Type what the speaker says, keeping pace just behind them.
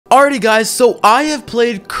Alrighty guys, so I have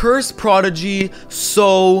played Cursed Prodigy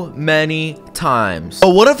so many times.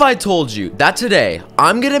 But what if I told you that today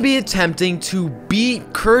I'm gonna be attempting to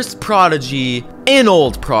beat Cursed Prodigy in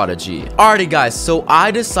Old Prodigy? Alrighty guys, so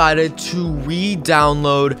I decided to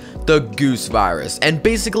re-download the goose virus, and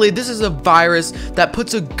basically this is a virus that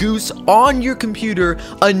puts a goose on your computer,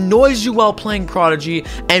 annoys you while playing Prodigy,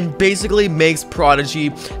 and basically makes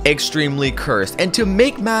Prodigy extremely cursed. And to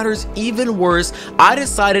make matters even worse, I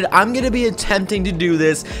decided I'm gonna be attempting to do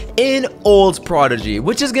this in Old Prodigy,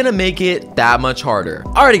 which is gonna make it that much harder.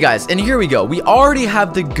 Alrighty guys, and here we go. We already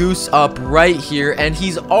have the goose up right here, and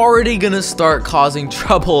he's already gonna start causing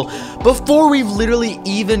trouble before we've literally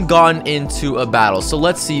even gotten into a battle. So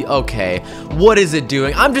let's see. Okay, what is it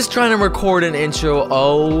doing? I'm just trying to record an intro.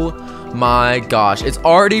 Oh my gosh, it's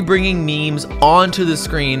already bringing memes onto the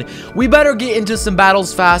screen. We better get into some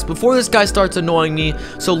battles fast before this guy starts annoying me.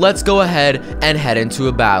 So let's go ahead and head into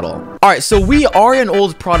a battle. Alright, so we are in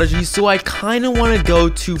Old Prodigy, so I kind of want to go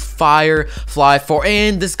to Firefly 4,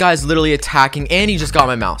 and this guy's literally attacking, and he just got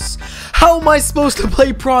my mouse. How am I supposed to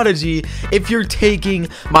play Prodigy if you're taking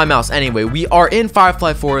my mouse? Anyway, we are in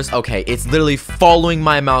Firefly Forest. Okay, it's literally following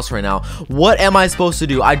my mouse right now. What am I supposed to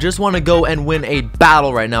do? I just want to go and win a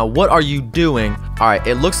battle right now. What are you doing? Alright,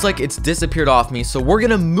 it looks like it's disappeared off me, so we're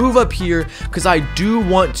gonna move up here because I do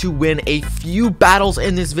want to win a few battles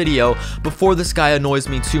in this video before this guy annoys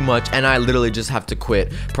me too much and I literally just have to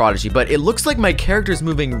quit Prodigy. But it looks like my character is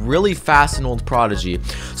moving really fast in Old Prodigy,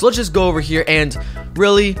 so let's just go over here. And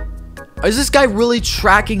really, is this guy really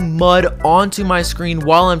tracking mud onto my screen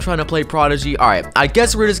while I'm trying to play Prodigy? Alright, I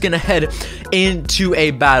guess we're just gonna head into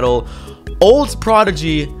a battle. Old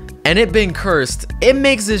Prodigy and it being cursed, it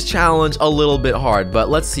makes this challenge a little bit hard. But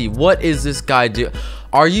let's see, what is this guy do?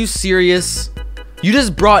 Are you serious? You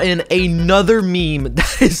just brought in another meme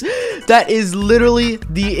that is literally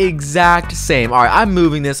the exact same. All right, I'm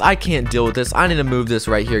moving this. I can't deal with this. I need to move this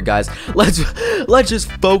right here, guys. Let's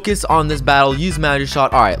just focus on this battle. Use magic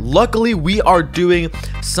shot. All right, luckily we are doing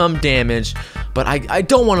some damage, but I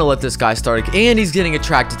don't want to let this guy start. And he's getting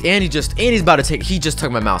attracted, and he's about to take. He just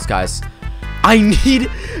took my mouse, guys. I need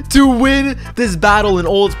to win this battle in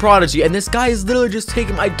Old Prodigy, and this guy is literally just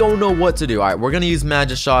taking. I don't know what to do. All right, we're gonna use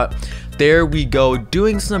magic shot. There we go,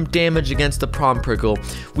 doing some damage against the prom prickle.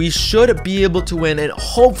 We should be able to win, and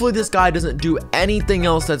hopefully this guy doesn't do anything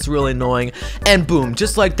else that's really annoying. And boom,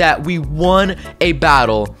 just like that, we won a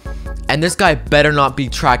battle. And this guy better not be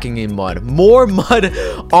tracking in mud. More mud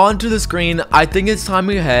onto the screen. I think it's time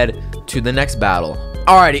we head to the next battle.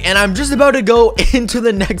 Alrighty, and I'm just about to go into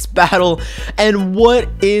the next battle, and what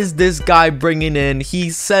is this guy bringing in? He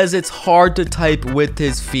says it's hard to type with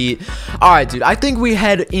his feet. Alright, dude, I think we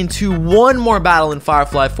head into one more battle in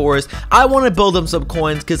Firefly Forest. I want to build up some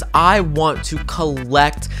coins because I want to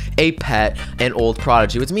collect a pet in Old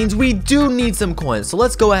Prodigy, which means we do need some coins. So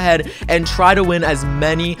let's go ahead and try to win as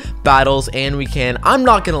many battles as we can. I'm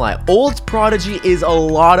not gonna lie, Old Prodigy is a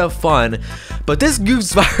lot of fun, but this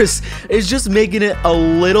goose virus is just making it a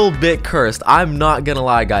little bit cursed. I'm not gonna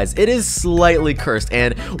lie, guys, it is slightly cursed,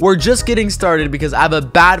 and we're just getting started because I have a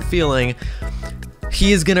bad feeling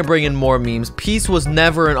he is gonna bring in more memes. Peace was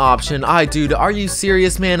never an option. Dude, are you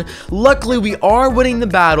serious, man? Luckily we are winning the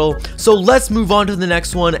battle, so let's move on to the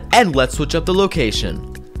next one and let's switch up the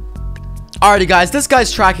location. Alrighty guys, this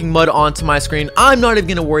guy's tracking mud onto my screen. I'm not even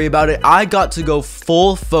gonna worry about it. I got to go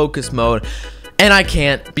full focus mode, and I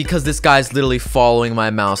can't because this guy's literally following my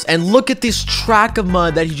mouse. And look at this track of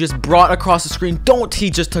mud that he just brought across the screen. He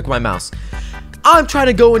just took my mouse. I'm trying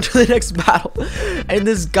to go into the next battle, and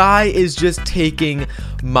this guy is just taking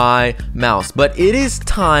my mouse. But it is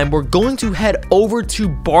time. We're going to head over to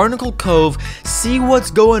Barnacle Cove, see what's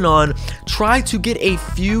going on, try to get a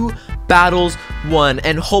few battles won,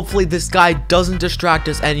 and hopefully this guy doesn't distract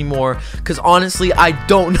us anymore, because honestly I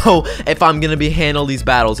don't know if I'm gonna be handle these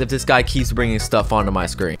battles if this guy keeps bringing stuff onto my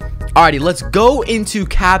screen. Alrighty, let's go into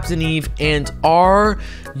Captain Eve, and are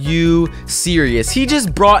you serious? He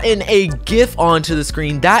just brought in a GIF onto the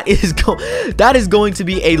screen. That is going to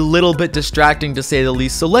be a little bit distracting, to say the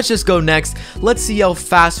least. So let's just go next. Let's see how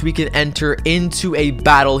fast we can enter into a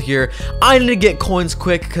battle here. I need to get coins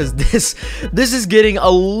quick because this is getting a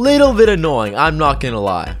little bit annoying. I'm not gonna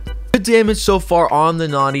lie. Good damage so far on the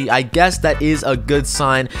naughty. I guess that is a good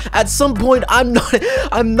sign. At some point, I'm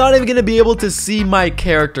not even gonna be able to see my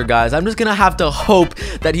character, guys. I'm just gonna have to hope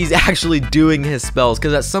that he's actually doing his spells,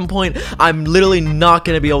 because at some point I'm literally not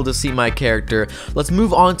gonna be able to see my character. Let's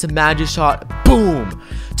move on to magic shot. Boom.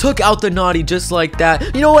 took out the naughty just like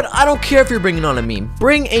that. You know what? I don't care if you're bringing on a meme.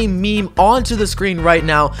 Bring a meme onto the screen right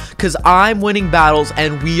now, because I'm winning battles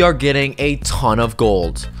and we are getting a ton of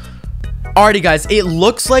gold. Alrighty guys, it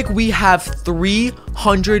looks like we have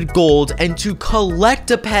 300 gold, and to collect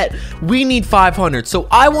a pet, we need 500. So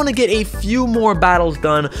I want to get a few more battles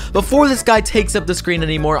done before this guy takes up the screen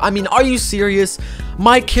anymore. I mean, are you serious?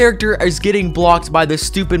 My character is getting blocked by this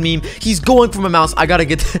stupid meme. He's going for my mouse. I gotta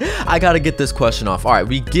get this question off. Alright,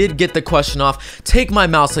 we did get the question off. Take my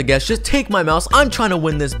mouse, I guess. Just take my mouse. I'm trying to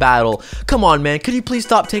win this battle. Come on, man. Could you please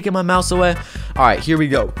stop taking my mouse away? Alright, here we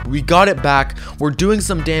go. We got it back. We're doing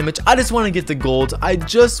some damage. I just want to get the gold. I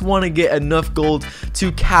just want to get enough gold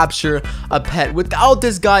to capture a pet without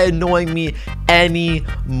this guy annoying me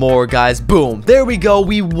anymore, guys. Boom. There we go.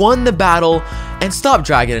 We won the battle. And stop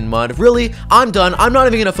dragging in mud. Really? I'm done. I'm not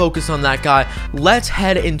even going to focus on that guy. Let's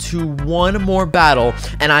head into one more battle.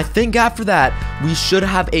 And I think after that, we should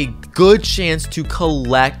have a good chance to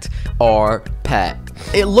collect our pet.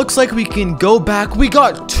 It looks like we can go back. We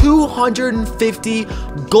got 250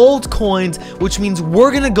 gold coins, which means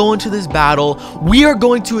we're gonna go into this battle. We are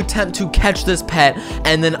going to attempt to catch this pet,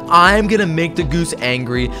 and then I'm gonna make the goose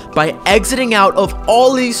angry by exiting out of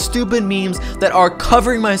all these stupid memes that are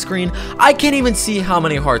covering my screen. I can't even see how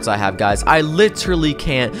many hearts I have, guys. I literally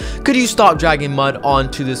can't. Could you stop dragging mud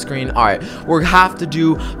onto the screen? All right, we'll have to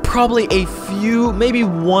do probably a few, maybe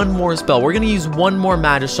one more spell. We're gonna use one more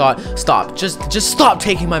magic shot. Stop. Just stop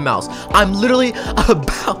taking my mouse. I'm literally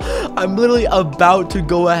about to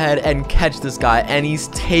go ahead and catch this guy, and he's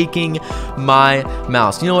taking my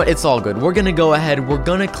mouse. You know what? It's all good. We're gonna go ahead. We're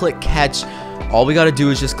gonna click catch. All we gotta do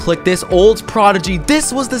is just click this. Old Prodigy.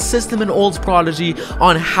 This was the system in Old Prodigy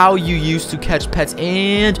on how you used to catch pets,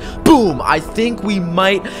 and boom, I think we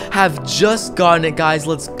might have just gotten it, guys.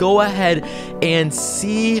 Let's go ahead and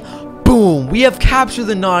see. Boom, we have captured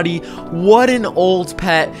the naughty. What an old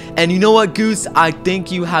pet. And you know what, Goose? I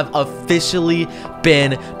think you have officially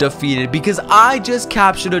been defeated, because I just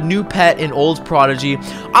captured a new pet in Old Prodigy.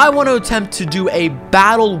 I want to attempt to do a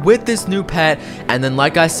battle with this new pet, and then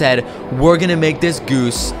like I said, we're gonna make this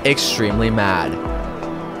goose extremely mad.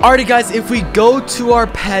 Alrighty guys, if we go to our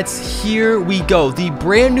pets, here we go. The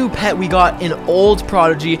brand new pet we got in Old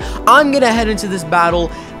Prodigy. I'm gonna head into this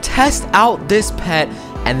battle, test out this pet,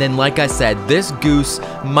 and then like I said, this goose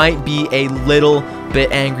might be a little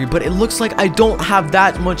bit angry, but it looks like I don't have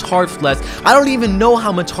that much hearts left. I don't even know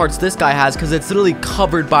how much hearts this guy has, because it's literally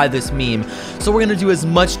covered by this meme. So we're gonna do as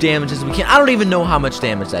much damage as we can. I don't even know how much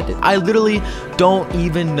damage that did. I literally don't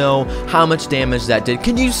even know how much damage that did.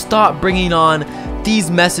 Can you stop bringing on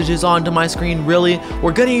these messages onto my screen? Really?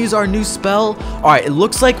 We're gonna use our new spell. Alright, it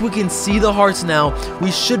looks like we can see the hearts now.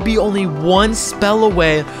 We should be only one spell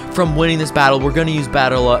away from winning this battle. We're gonna use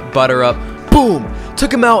butter up. Boom!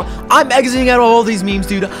 Took him out. I'm exiting out all these memes,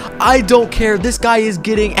 dude. I don't care. This guy is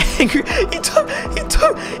getting angry.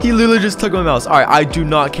 He literally just took my mouse. Alright, I do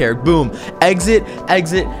not care. Boom. Exit,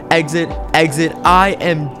 exit, exit, exit. I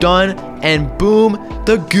am done. And boom,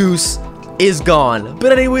 the goose is gone.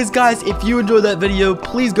 But anyways, guys, if you enjoyed that video,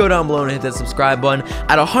 please go down below and hit that subscribe button.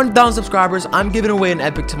 At 100,000 subscribers, I'm giving away an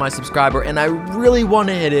epic to my subscriber, and I really want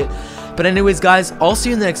to hit it. But anyways, guys, I'll see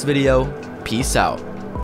you in the next video. Peace out.